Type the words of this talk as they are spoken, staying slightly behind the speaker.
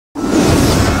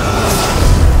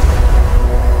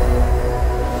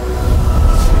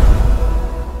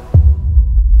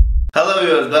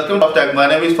welcome to Tech. My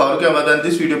name is Farooq Ahmed and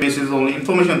this video basis is only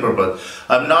information purpose.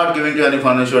 I'm not giving you any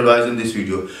financial advice in this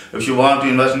video. If you want to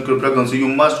invest in cryptocurrency, you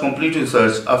must complete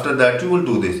research. After that, you will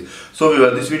do this. So viewer,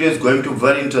 this video is going to be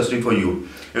very interesting for you.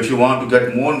 If you want to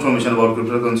get more information about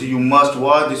cryptocurrency, you must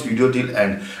watch this video till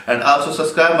end. And also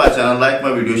subscribe my channel, like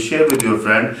my video, share with your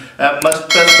friend, and must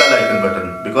press the bell icon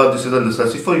button because this is a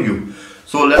necessity for you.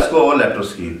 So let's go over laptop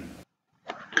screen.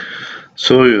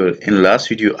 So in last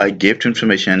video I gave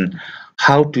information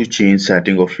how to change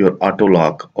setting of your auto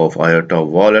lock of Iota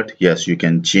wallet. Yes, you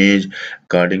can change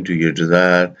according to your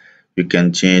desire. You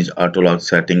can change auto lock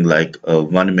setting like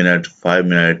 1 minute, 5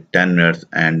 minutes, 10 minutes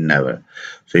and never.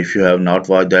 So if you have not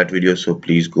watched that video, so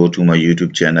please go to my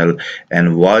YouTube channel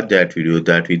and watch that video.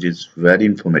 That video is very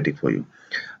informative for you.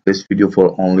 This video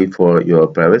only for your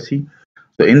privacy.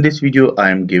 So in this video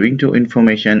I am giving you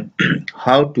information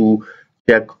how to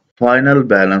check final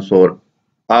balance or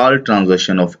all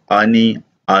transaction of any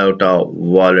Iota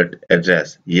wallet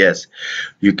address. Yes,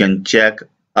 you can check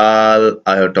all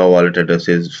Iota wallet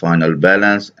addresses final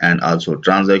balance and also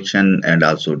transaction and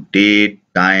also date,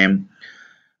 time.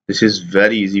 This is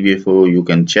very easy way for you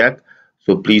can check.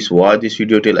 So please watch this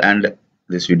video till end.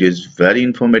 This video is very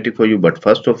informative for you, but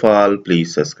first of all,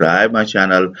 please subscribe my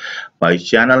channel. My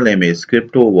channel name is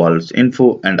Crypto Wallets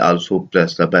Info and also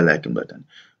press the bell icon button.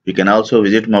 You can also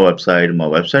visit my website. My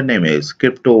website name is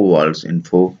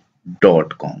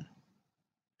cryptowalletsinfo.com.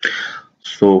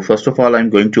 So first of all, I'm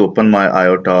going to open my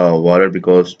Iota wallet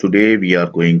because today we are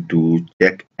going to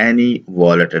check any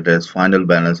wallet address, final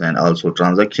balance and also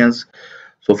transactions.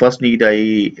 So first need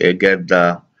I get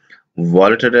the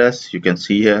wallet address. You can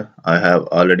see here I have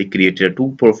already created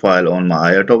two profile on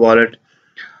my Iota wallet.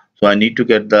 So I need to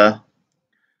get the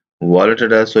wallet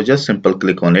address. So just simple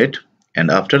click on it,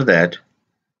 and after that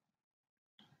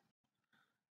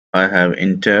I have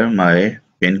enter my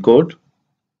pin code.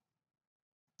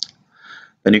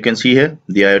 Then you can see here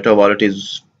the Iota wallet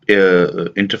is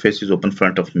interface is open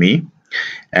front of me,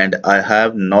 and I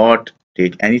have not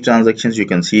take any transactions. You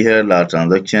can see here large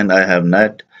transaction. I have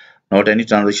not any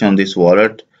transaction on this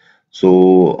wallet.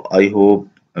 So I hope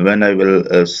when I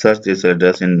will search this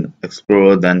address in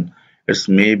Explorer, then it's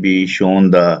may be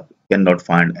shown the cannot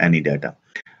find any data.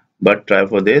 But try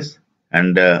for this,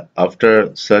 and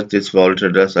after search this wallet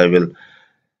address, I will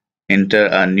enter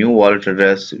a new wallet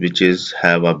address which is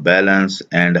have a balance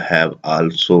and have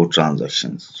also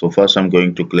transactions. So first I'm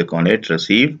going to click on it,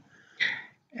 receive,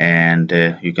 and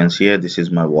you can see here this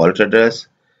is my wallet address.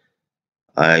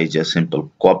 I just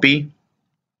simple copy,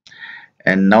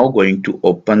 and now going to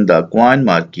open the coin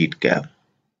market cap.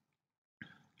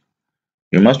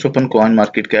 You must open coin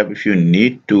market cap if you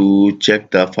need to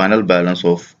check the final balance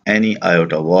of any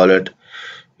Iota wallet.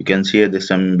 You can see here this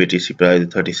some BTC price is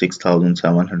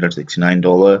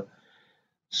 $36,769.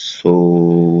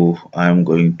 So I am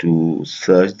going to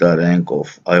search the rank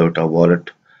of Iota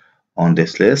wallet on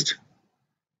this list.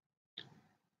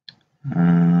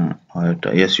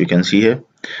 Iota, yes, you can see here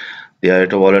the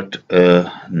Iota wallet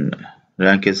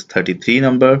rank is 33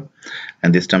 number,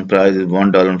 and this time price is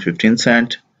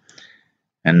 $1.15.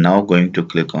 And now going to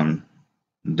click on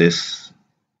this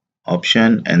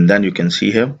option, and then you can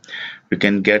see here we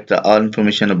can get the all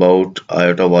information about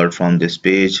Iota wallet from this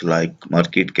page, like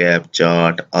market cap,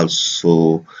 chart,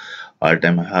 also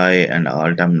all-time high and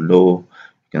all-time low. You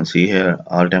can see here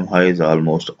all-time high is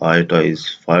almost Iota is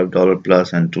 $5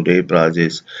 plus, and today price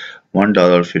is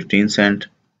 $1.15.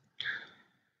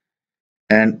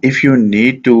 And if you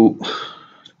need to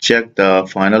check the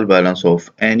final balance of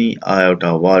any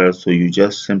Iota wallet, so you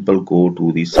just simple go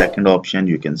to the second option.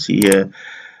 You can see here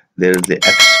there is the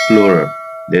Explorer.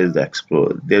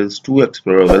 There is two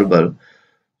Explorer available.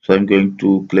 So I'm going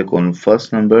to click on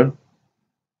first number,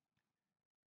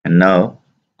 and now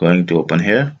going to open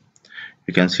here.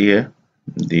 You can see here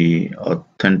the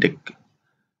authentic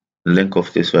link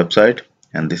of this website,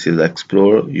 and this is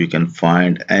Explorer. You can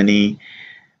find any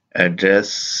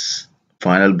address,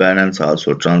 final balance,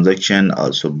 also transaction,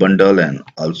 also bundle and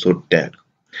also tag.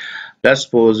 Let's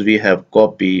suppose we have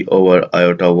copy our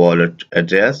Iota wallet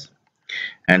address,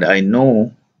 and I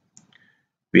know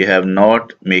we have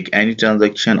not make any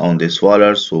transaction on this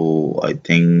wallet, so I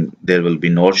think there will be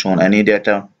not shown any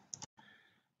data.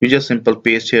 You just simple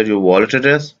paste here your wallet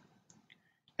address,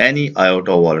 any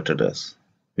Iota wallet address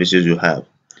which is you have.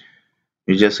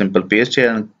 You just simple paste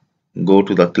here and go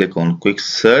to the click on quick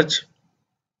search.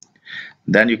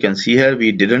 Then you can see here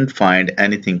we didn't find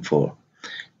anything for,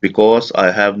 because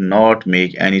I have not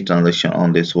make any transaction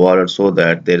on this wallet, so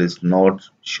that there is not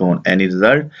shown any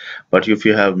result. But if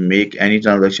you have make any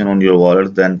transaction on your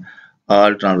wallet, then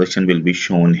all transaction will be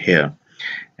shown here.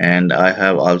 and I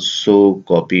have also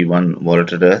copied one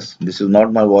wallet address. This is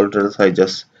not my wallet address, I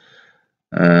just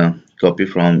copy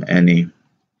from any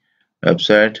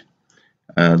website.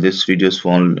 This video is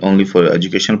for only for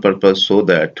educational purpose, so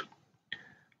that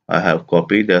I have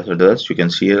copied the address. You can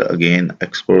see here again,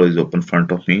 Explorer is open in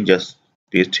front of me. Just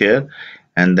paste here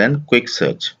and then quick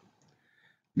search.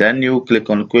 Then you click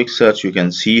on quick search. You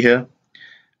can see here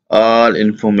all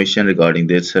information regarding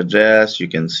this address. You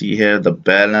can see here the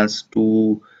balance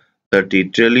 230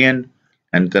 trillion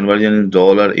and conversion in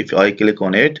dollar. If I click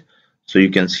on it, so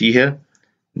you can see here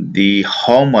the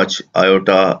how much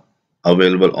IOTA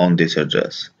available on this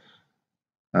address.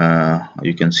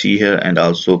 You can see here, and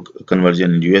also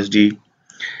conversion in USD,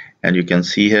 and you can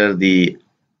see here the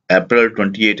April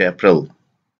 28 April,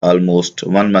 almost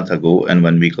 1 month ago and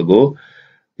 1 week ago,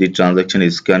 the transaction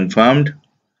is confirmed,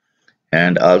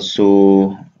 and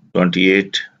also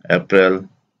 28 April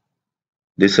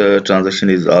this transaction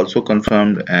is also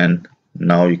confirmed, and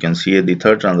now you can see the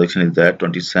third transaction is that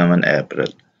 27 April,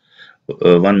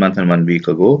 1 month and 1 week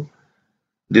ago,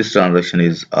 this transaction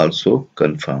is also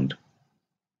confirmed.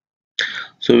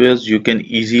 So yes, you can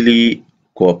easily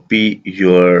copy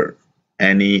your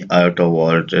any IOTA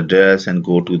wallet address and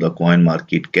go to the coin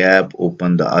market cap,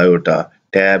 open the IOTA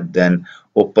tab, then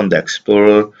open the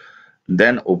Explorer,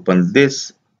 then open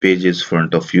this pages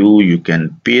front of you. You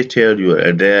can paste here your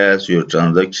address, your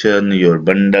transaction, your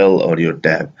bundle, or your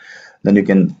tab. Then you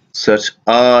can search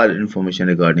all information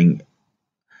regarding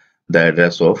the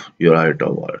address of your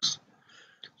IOTA wallets.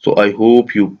 So I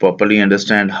hope you properly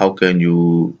understand how can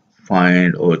you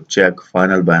find or check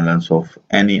final balance of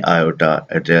any IOTA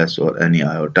address or any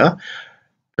IOTA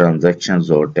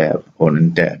transactions or tab or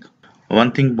in tag.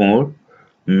 One thing more,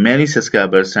 many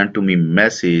subscribers sent to me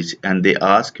message and they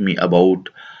ask me about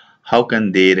how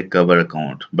can they recover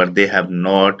account, but they have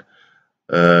not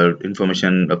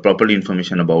properly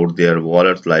information about their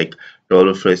wallets like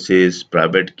dollar phrases,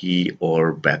 private key,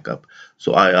 or backup.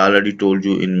 So I already told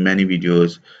you in many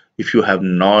videos, if you have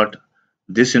not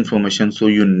this information, so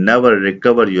you never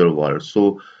recover your wallet.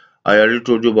 So I already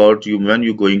told you about you when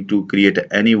you're going to create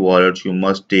any wallet, you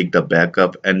must take the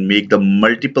backup and make the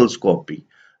multiples copy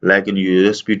like in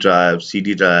USB drive,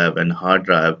 CD drive, and hard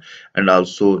drive, and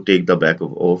also take the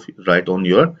backup of right on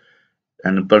your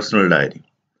and personal diary.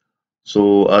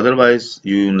 So otherwise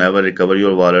you never recover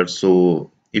your wallet. So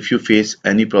if you face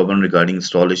any problem regarding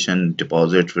installation,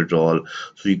 deposit, withdrawal,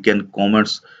 so you can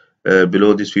comments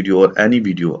below this video or any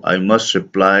video. I must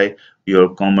reply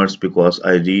your comments because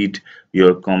I read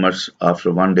your comments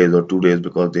after 1 day or 2 days,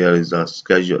 because there is a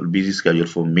schedule, busy schedule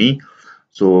for me.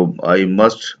 So I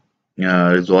must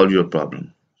resolve your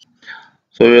problem.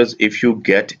 So yes, if you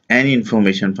get any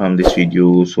information from this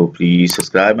video, so please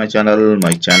subscribe my channel.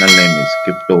 My channel name is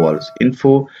Crypto Wars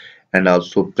Info, and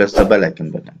also press the bell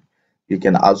icon button. You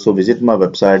can also visit my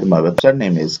website. My website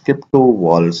name is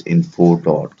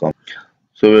cryptowallsinfo.com.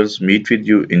 So we'll meet with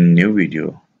you in new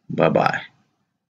video. Bye bye.